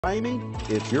Ramey,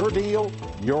 it's your deal,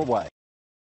 your way.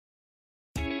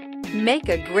 Make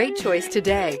a great choice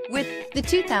today with the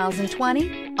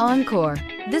 2020 Encore.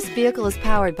 This vehicle is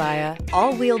powered by a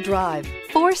all-wheel drive,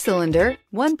 4-cylinder,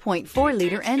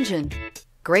 1.4-liter engine.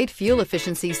 Great fuel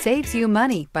efficiency saves you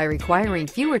money by requiring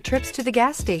fewer trips to the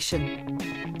gas station.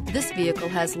 This vehicle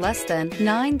has less than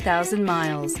 9,000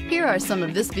 miles. Here are some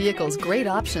of this vehicle's great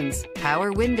options: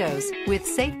 power windows with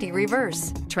safety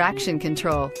reverse, traction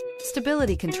control,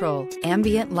 stability control,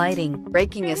 ambient lighting,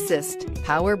 braking assist,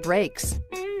 power brakes.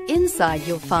 Inside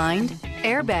you'll find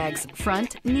airbags,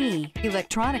 front knee,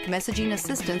 electronic messaging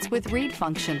assistance with read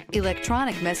function,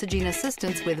 electronic messaging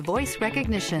assistance with voice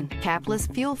recognition,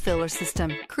 capless fuel filler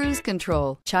system, cruise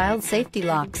control, child safety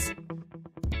locks.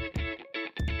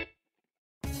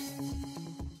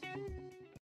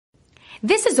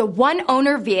 This is a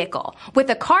one-owner vehicle with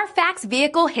a Carfax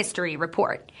Vehicle History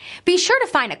Report. Be sure to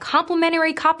find a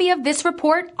complimentary copy of this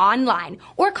report online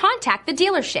or contact the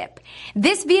dealership.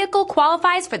 This vehicle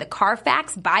qualifies for the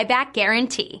Carfax Buyback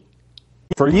Guarantee.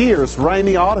 For years,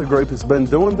 Ramey Auto Group has been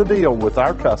doing the deal with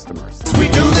our customers. We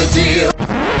do the deal.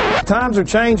 Times are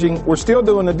changing. We're still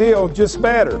doing the deal, just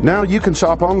better. Now you can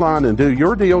shop online and do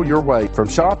your deal your way, from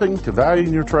shopping to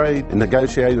valuing your trade and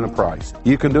negotiating a price.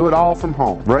 You can do it all from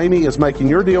home. Ramey is making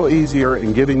your deal easier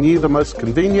and giving you the most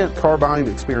convenient car buying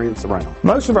experience around.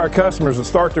 Most of our customers that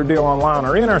start their deal online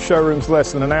are in our showrooms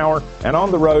less than an hour and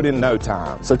on the road in no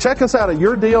time. So check us out at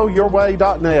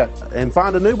yourdealyourway.net and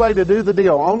find a new way to do the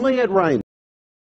deal only at Ramey.